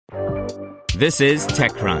This is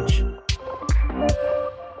TechCrunch.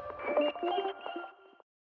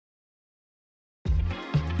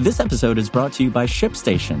 This episode is brought to you by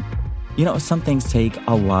ShipStation. You know, some things take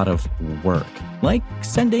a lot of work, like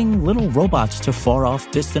sending little robots to far-off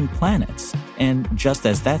distant planets. And just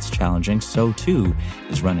as that's challenging, so too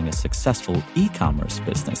is running a successful e-commerce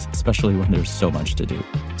business, especially when there's so much to do.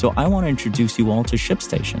 So I want to introduce you all to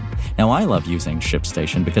ShipStation. Now, I love using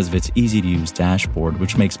ShipStation because of its easy-to-use dashboard,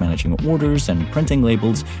 which makes managing orders and printing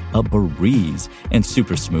labels a breeze and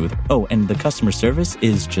super smooth. Oh, and the customer service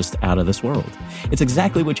is just out of this world. It's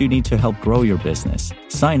exactly what you need to help grow your business.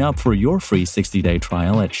 Sign up for your free 60-day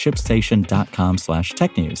trial at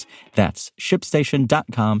shipstation.com/technews. That's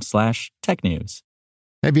shipstation.com/technews.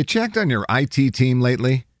 Have you checked on your IT team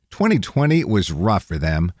lately? 2020 was rough for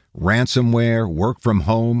them. Ransomware, work from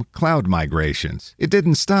home, cloud migrations. It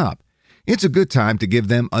didn't stop. It's a good time to give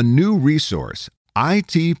them a new resource,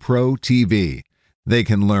 IT Pro TV. They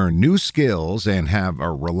can learn new skills and have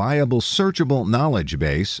a reliable, searchable knowledge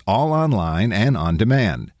base, all online and on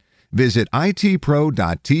demand. Visit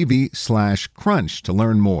itpro.tv/crunch to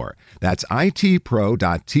learn more. That's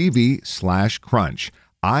itpro.tv/crunch.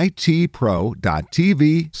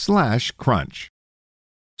 itpro.tv/crunch.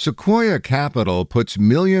 Sequoia Capital puts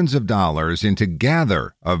millions of dollars into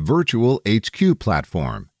Gather, a virtual HQ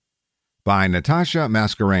platform. By Natasha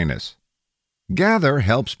Mascarenas. Gather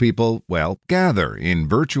helps people, gather in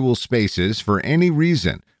virtual spaces for any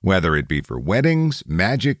reason, whether it be for weddings,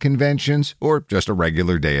 magic conventions, or just a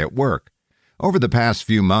regular day at work. Over the past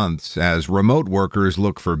few months, as remote workers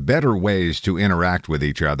look for better ways to interact with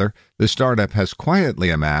each other, the startup has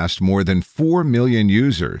quietly amassed more than 4 million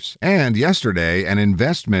users. And yesterday, an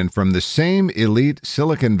investment from the same elite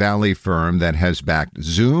Silicon Valley firm that has backed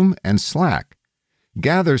Zoom and Slack.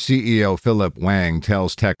 Gather CEO Philip Wang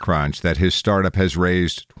tells TechCrunch that his startup has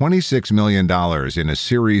raised $26 million in a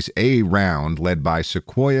Series A round led by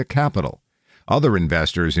Sequoia Capital. Other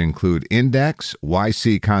investors include Index,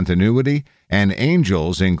 YC Continuity, and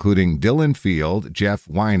angels including Dylan Field, Jeff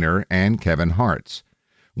Weiner, and Kevin Hartz.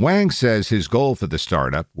 Wang says his goal for the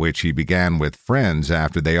startup, which he began with friends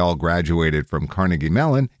after they all graduated from Carnegie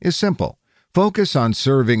Mellon, is simple. Focus on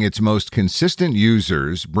serving its most consistent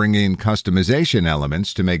users, bring in customization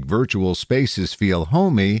elements to make virtual spaces feel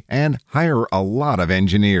homey, and hire a lot of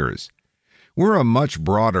engineers. We're a much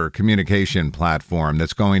broader communication platform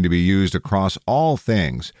that's going to be used across all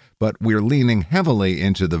things, but we're leaning heavily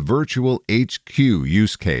into the virtual HQ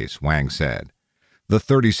use case, Wang said. The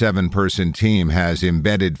 37-person team has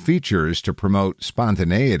embedded features to promote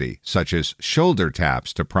spontaneity, such as shoulder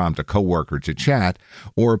taps to prompt a coworker to chat,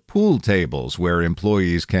 or pool tables where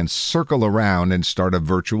employees can circle around and start a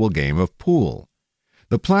virtual game of pool.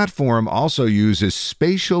 The platform also uses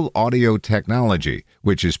spatial audio technology,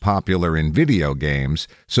 which is popular in video games,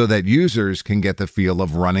 so that users can get the feel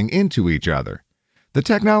of running into each other. The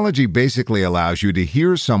technology basically allows you to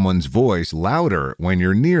hear someone's voice louder when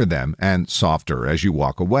you're near them and softer as you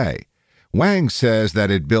walk away. Wang says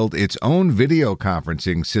that it built its own video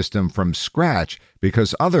conferencing system from scratch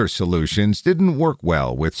because other solutions didn't work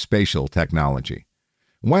well with spatial technology.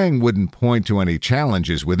 Wang wouldn't point to any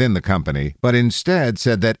challenges within the company, but instead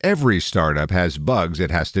said that every startup has bugs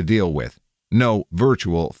it has to deal with. No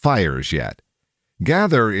virtual fires yet.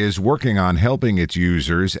 Gather is working on helping its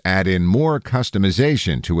users add in more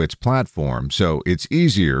customization to its platform so it's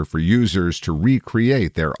easier for users to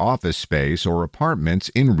recreate their office space or apartments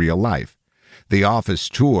in real life. The office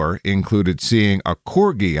tour included seeing a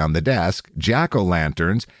corgi on the desk,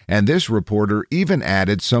 jack-o'-lanterns, and this reporter even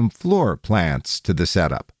added some floor plants to the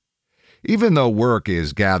setup. Even though work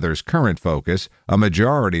is Gather's current focus, a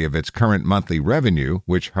majority of its current monthly revenue,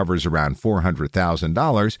 which hovers around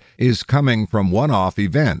 $400,000, is coming from one-off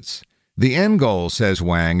events. The end goal, says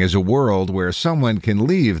Wang, is a world where someone can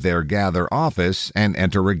leave their Gather office and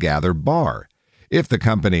enter a Gather bar. If the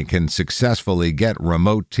company can successfully get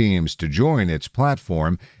remote teams to join its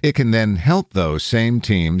platform, it can then help those same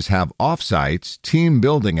teams have offsites,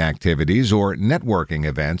 team-building activities, or networking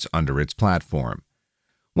events under its platform.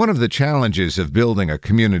 One of the challenges of building a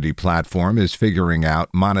community platform is figuring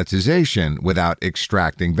out monetization without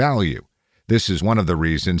extracting value. This is one of the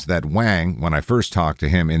reasons that Wang, when I first talked to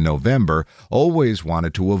him in November, always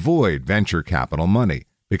wanted to avoid venture capital money,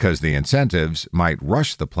 because the incentives might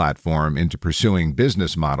rush the platform into pursuing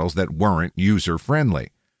business models that weren't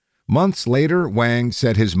user-friendly. Months later, Wang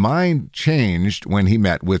said his mind changed when he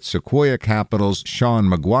met with Sequoia Capital's Sean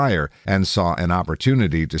McGuire and saw an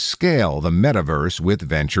opportunity to scale the metaverse with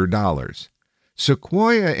venture dollars.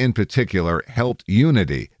 Sequoia in particular helped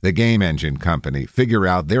Unity, the game engine company, figure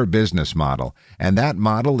out their business model, and that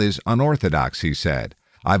model is unorthodox, he said.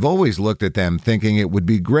 I've always looked at them thinking it would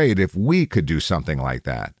be great if we could do something like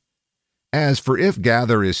that. As for if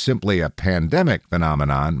Gather is simply a pandemic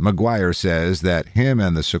phenomenon, McGuire says that him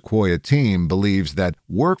and the Sequoia team believes that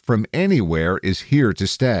work from anywhere is here to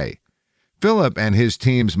stay. Philip and his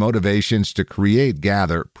team's motivations to create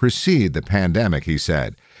Gather precede the pandemic, he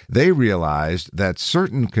said. They realized that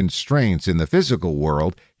certain constraints in the physical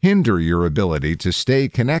world hinder your ability to stay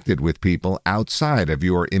connected with people outside of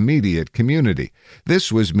your immediate community.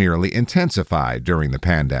 This was merely intensified during the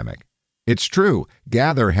pandemic. It's true,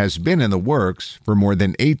 Gather has been in the works for more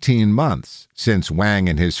than 18 months since Wang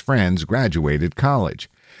and his friends graduated college.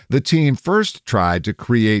 The team first tried to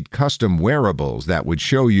create custom wearables that would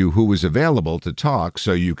show you who was available to talk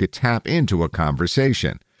so you could tap into a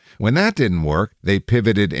conversation. When that didn't work, they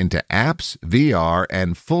pivoted into apps, VR,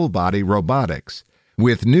 and full-body robotics.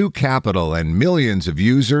 With new capital and millions of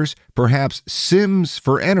users, perhaps Sims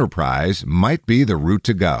for Enterprise might be the route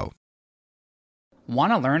to go.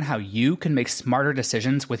 Want to learn how you can make smarter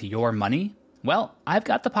decisions with your money? Well, I've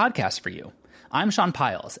got the podcast for you. I'm Sean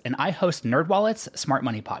Piles, and I host NerdWallet's Smart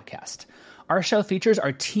Money Podcast. Our show features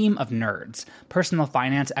our team of nerds, personal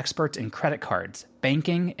finance experts in credit cards,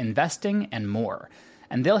 banking, investing, and more.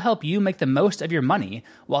 And they'll help you make the most of your money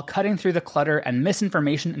while cutting through the clutter and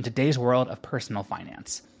misinformation in today's world of personal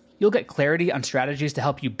finance. You'll get clarity on strategies to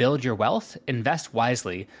help you build your wealth, invest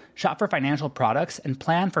wisely, shop for financial products, and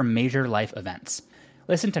plan for major life events.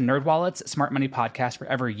 Listen to NerdWallet's Smart Money Podcast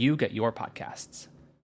wherever you get your podcasts.